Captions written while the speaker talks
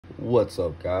What's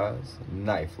up, guys?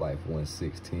 Knife Life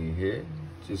 116 here.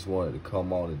 Just wanted to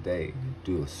come on today,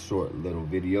 do a short little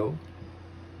video,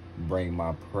 bring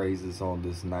my praises on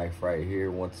this knife right here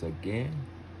once again.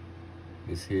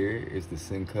 This here is the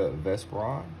Sencut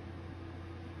Vesperon.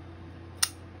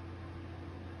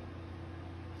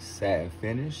 Satin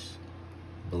finish,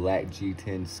 black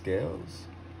G10 scales.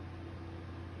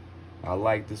 I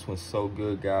like this one so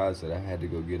good, guys, that I had to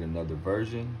go get another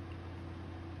version.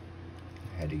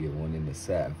 Had to get one in the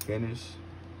satin finish.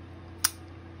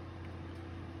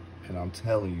 And I'm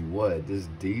telling you what, this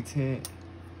detent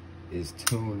is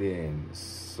tuned in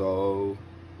so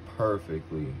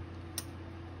perfectly.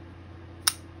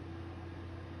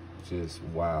 Just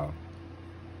wow.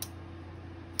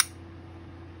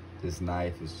 This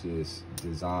knife is just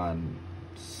designed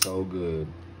so good.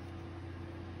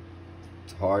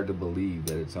 It's hard to believe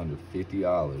that it's under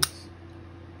 $50.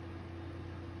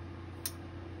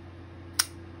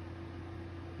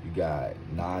 You got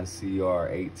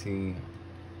 9CR18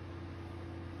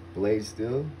 blade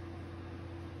steel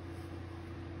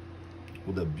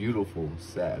with a beautiful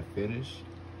satin finish.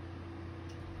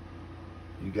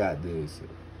 You got this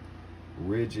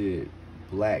rigid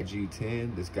black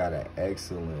G10 that's got an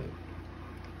excellent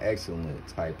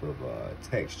type of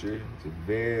texture. It's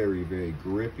very, very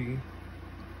grippy.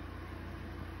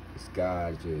 This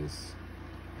guy just,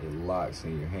 it locks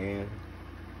in your hand.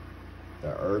 The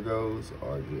ergos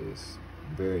are just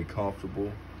very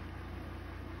comfortable.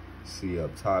 See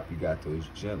up top, you got those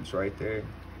jumps right there.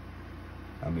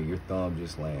 I mean, your thumb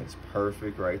just lands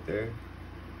perfect right there.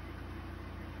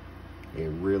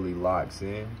 It really locks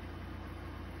in.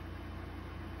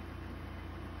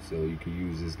 So you can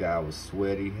use this guy with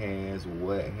sweaty hands,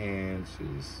 wet hands,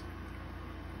 just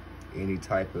any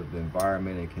type of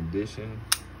environment and condition.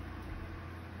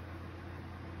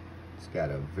 It's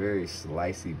got a very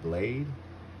slicey blade.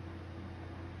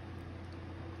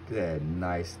 Look at that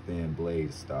nice thin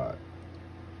blade stock.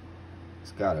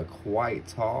 It's got a quite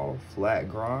tall, flat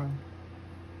grind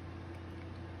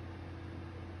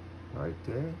right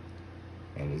there.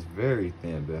 And it's very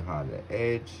thin behind the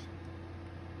edge.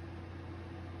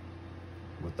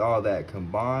 With all that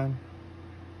combined,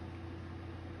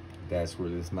 that's where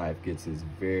this knife gets its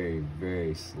very,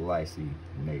 very slicey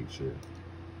nature.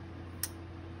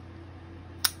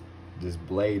 This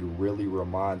blade really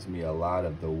reminds me a lot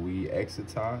of the Wii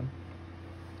Exiton.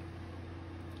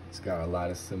 It's got a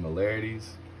lot of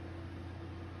similarities.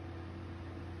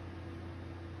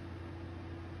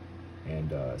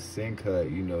 And Sencut,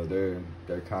 you know, they're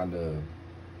kind of,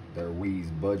 they're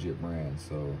Wii's budget brand,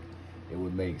 so it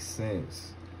would make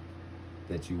sense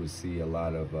that you would see a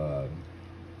lot of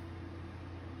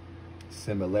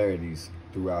similarities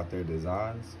throughout their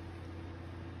designs.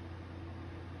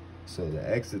 So the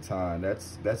Exiton,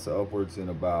 that's upwards in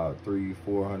about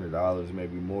 $300-400,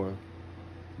 maybe more.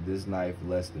 This knife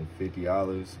less than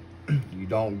 $50. You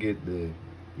don't get the,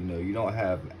 you know, you don't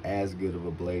have as good of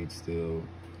a blade still,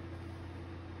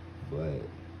 but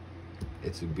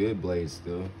it's a good blade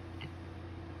still.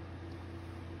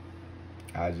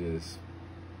 I just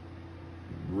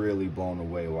really blown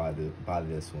away by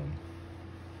this one.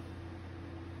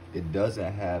 It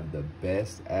doesn't have the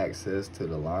best access to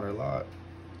the liner lock,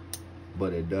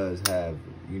 but it does have,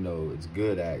 you know, it's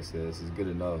good access. It's good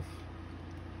enough.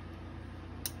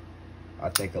 I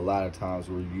think a lot of times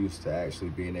we're used to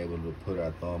actually being able to put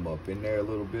our thumb up in there a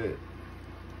little bit,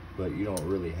 but you don't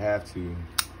really have to.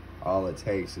 All it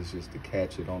takes is just to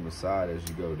catch it on the side as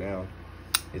you go down.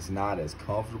 It's not as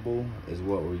comfortable as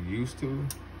what we're used to,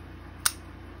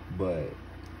 but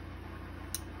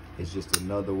it's just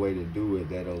another way to do it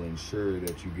that'll ensure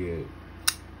that you get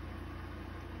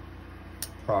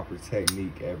proper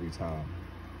technique every time.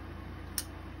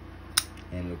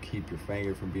 And it'll keep your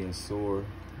finger from being sore,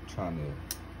 trying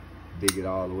to dig it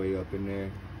all the way up in there.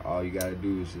 All you gotta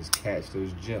do is just catch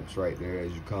those jumps right there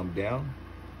as you come down.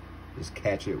 Just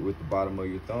catch it with the bottom of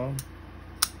your thumb,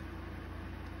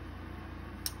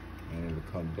 and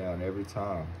it'll come down every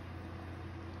time.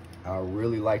 I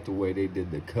really like the way they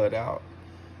did the cutout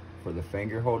for the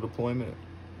finger hole deployment.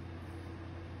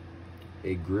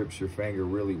 It grips your finger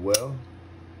really well,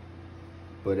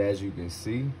 but as you can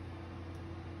see,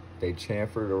 they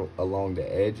chamfered along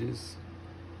the edges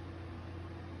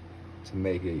to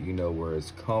make it, you know, where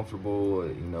it's comfortable.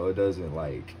 You know, it doesn't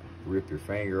like rip your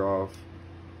finger off.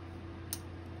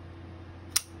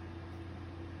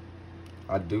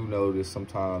 I do notice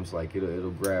sometimes like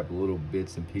it'll grab little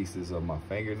bits and pieces of my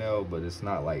fingernail, but it's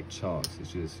not like chunks.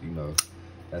 It's just, you know,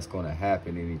 that's gonna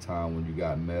happen anytime when you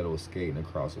got metal skating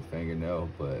across a fingernail,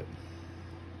 but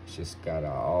it's just got an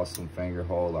awesome finger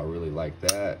hole. I really like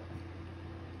that.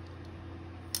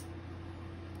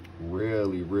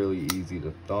 really, really easy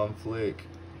to thumb flick.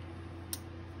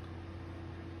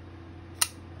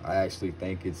 I actually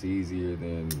think it's easier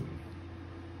than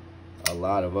a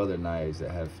lot of other knives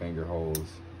that have finger holes.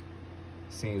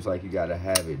 Seems like you gotta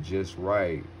have it just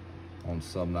right on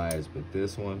some knives, but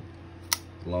this one,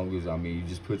 as long as, I mean, you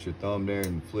just put your thumb there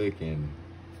and flick and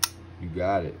you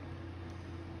got it.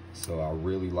 So I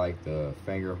really like the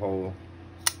finger hole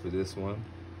for this one.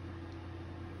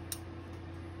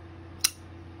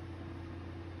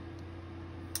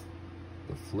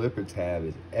 The flipper tab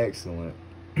is excellent.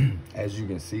 As you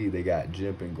can see, they got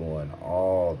jimping going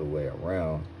all the way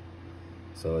around.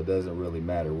 So it doesn't really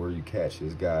matter where you catch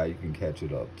this guy. You can catch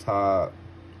it up top.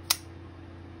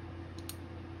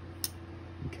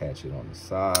 You can catch it on the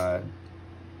side.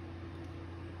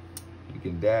 You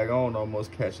can daggone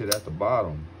almost catch it at the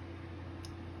bottom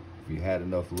if you had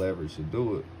enough leverage to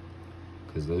do it.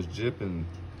 Because those jimping,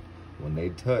 when they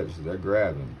touch, they're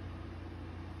grabbing.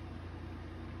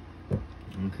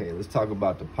 Okay, let's talk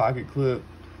about the pocket clip.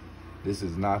 This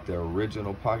is not the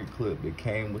original pocket clip that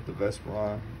came with the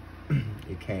Vesperon.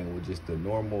 It came with just the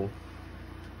normal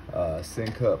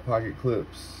Sencut pocket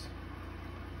clips.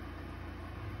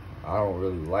 I don't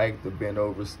really like the bent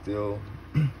over steel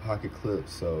pocket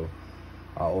clips, so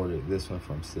I ordered this one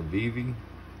from Civivi.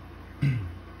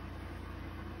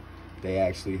 They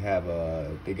actually have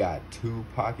they got 2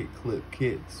 pocket clip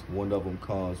kits. One of them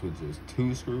comes with just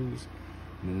 2 screws,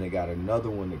 and then they got another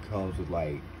one that comes with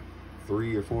like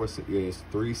 3 or 4, it's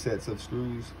 3 sets of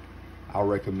screws. I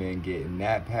recommend getting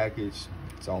that package.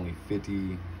 It's only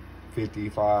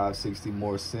 55, 60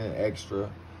 more cents extra,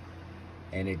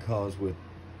 and it comes with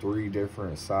 3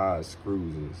 different size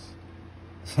screws.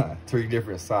 3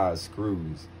 different size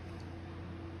screws.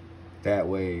 That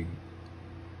way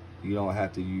you don't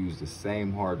have to use the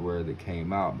same hardware that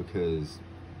came out, because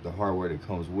the hardware that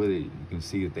comes with it, you can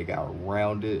see that they got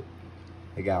rounded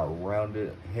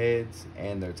heads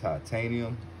and they're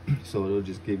titanium, so it'll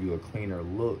just give you a cleaner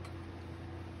look.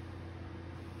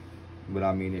 But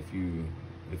I mean, if you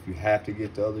have to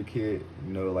get the other kit,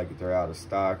 you know, like if they're out of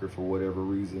stock or for whatever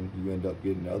reason you end up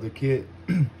getting the other kit,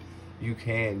 you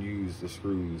can use the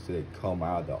screws that come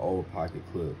out of the old pocket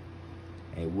clip,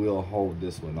 and it will hold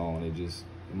this one on. It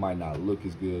might not look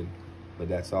as good, but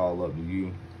that's all up to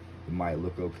you. It might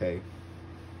look okay.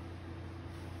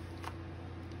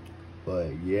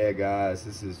 But yeah, guys,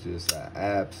 this is just an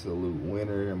absolute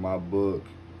winner in my book.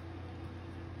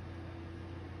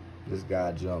 This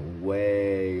guy jumped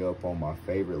way up on my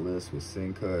favorite list with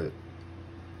Sencut.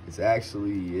 It's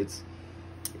actually, it's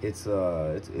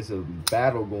a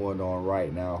battle going on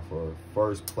right now for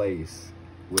first place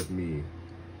with me.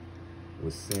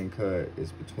 With Sencut,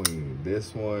 it's between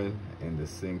this one and the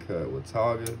Sencut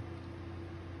Watauga.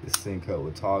 The Sencut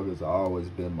Watauga's always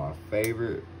been my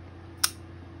favorite.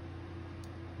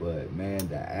 But man,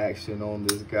 the action on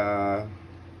this guy,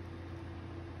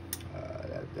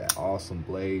 that awesome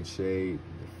blade shape,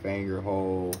 the finger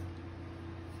hole,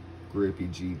 grippy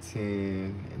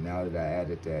G10, and now that I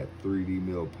added that 3D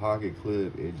mill pocket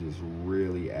clip, it just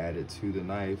really added to the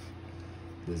knife.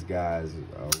 This guy's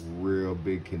a real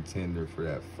big contender for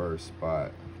that first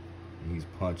spot. He's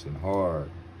punching hard.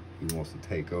 He wants to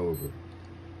take over.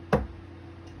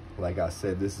 Like I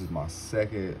said, this is my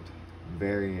second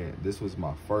variant. This was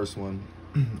my first one.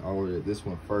 I ordered this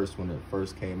one first when it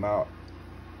first came out.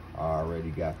 I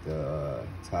already got the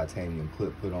titanium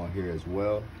clip put on here as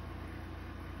well.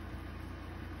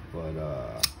 But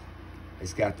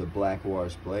it's got the black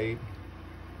wash blade.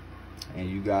 And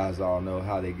you guys all know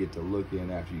how they get to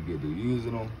looking after you get to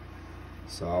using them.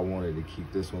 So I wanted to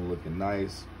keep this one looking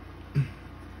nice.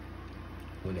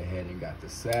 Went ahead and got the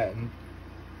satin.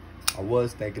 I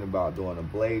was thinking about doing a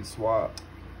blade swap,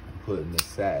 putting the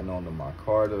satin onto my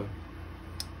Carter,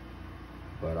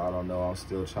 but I don't know, I'm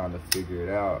still trying to figure it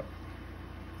out.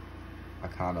 I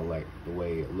kind of like the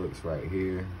way it looks right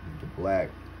here, the black.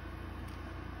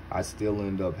 I still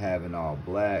end up having all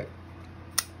black,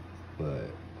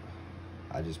 but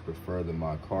I just prefer the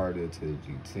Carter to the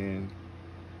G10.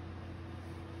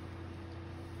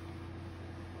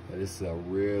 But it's a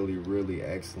really, really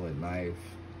excellent knife.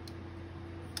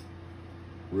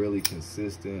 Really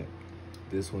consistent.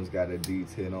 This one's got a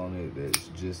D10 on it that's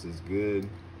just as good.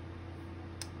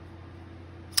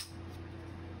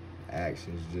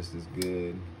 Action's just as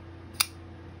good.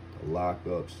 The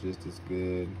lockup's just as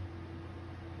good.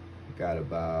 Got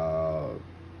about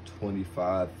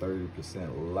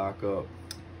 25–30% lockup.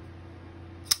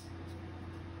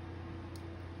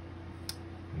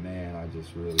 Man, I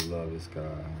just really love this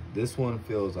guy. This one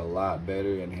feels a lot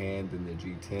better in hand than the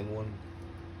G10 one.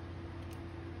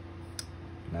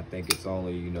 And I think it's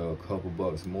only, you know, a couple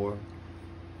bucks more.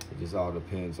 It just all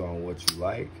depends on what you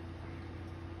like.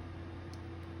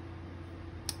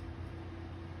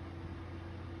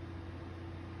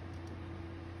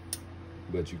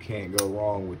 But you can't go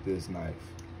wrong with this knife.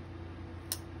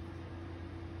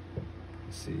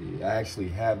 Let's see, I actually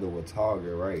have the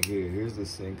Watauga right here. Here's the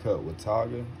Sencut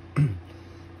Watauga.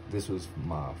 This was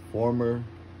my former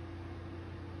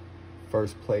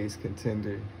first place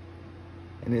contender,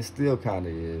 and it still kind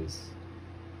of is.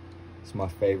 It's my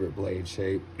favorite blade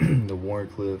shape, the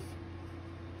Warncliffe.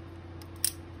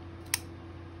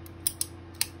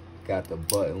 Got the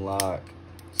button lock,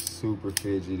 super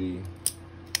fidgety.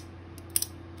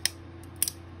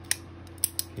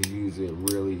 Can use it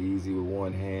really easy with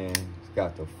one hand. It's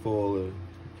got the fuller, you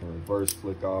can reverse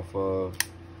flick off of.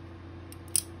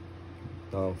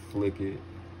 Thumb flick it.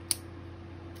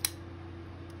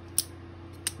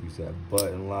 Use that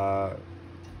button lock.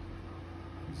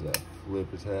 Use that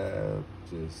flipper tab.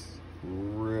 Just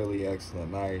really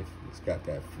excellent knife. It's got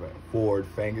that forward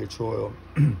finger choil.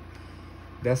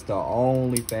 That's the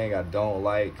only thing I don't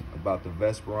like about the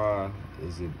Vesperon,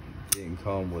 is it didn't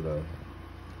come with a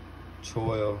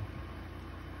choil.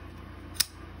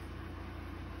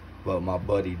 But my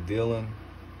buddy Dylan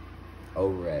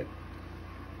over at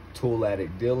Tool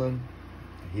Addict Dylan,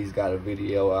 he's got a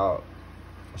video out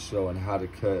showing how to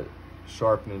cut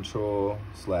sharpening choil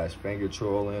 / finger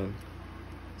choil in.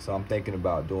 So I'm thinking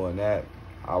about doing that.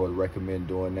 I would recommend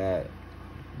doing that.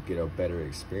 Get a better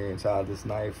experience out of this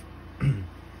knife.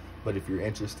 But if you're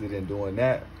interested in doing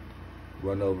that,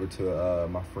 run over to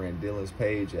my friend Dylan's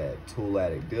page at Tool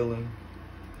Addict Dylan.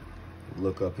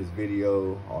 Look up his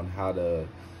video on how to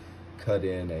cut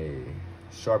in a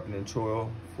sharpening choil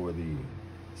for the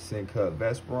Sencut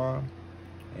Vesperon,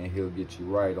 and he'll get you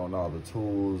right on all the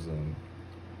tools and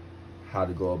how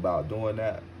to go about doing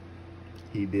that.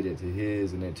 He did it to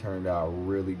his and it turned out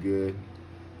really good.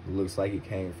 It looks like it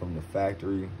came from the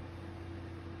factory.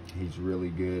 He's really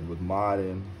good with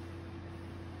modding.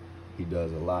 He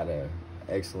does a lot of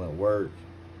excellent work.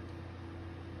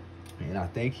 And I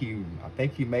think he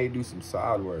may do some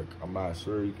side work. I'm not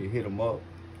sure. You can hit him up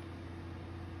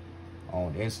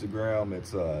on Instagram.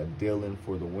 It's Dylan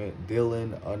for the win.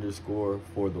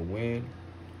 Dylan_for_the-win.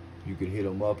 You could hit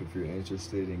him up if you're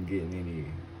interested in getting any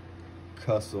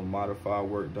custom modified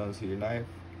work done to your knife.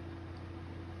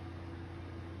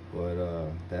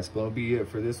 But that's gonna be it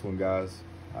for this one, guys.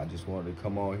 I just wanted to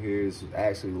come on here. It's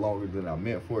actually longer than I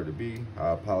meant for it to be.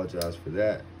 I apologize for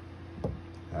that.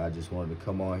 I just wanted to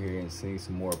come on here and sing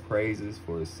some more praises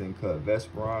for the Sencut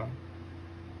Vesperon.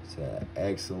 It's an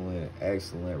excellent,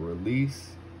 excellent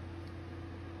release.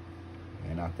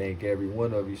 And I think every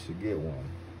one of you should get one.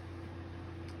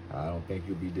 I don't think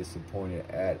you'll be disappointed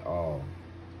at all.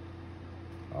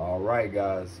 All right,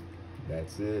 guys.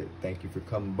 That's it. Thank you for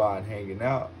coming by and hanging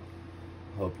out.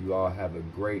 Hope you all have a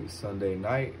great Sunday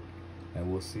night.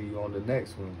 And we'll see you on the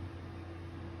next one.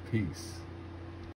 Peace.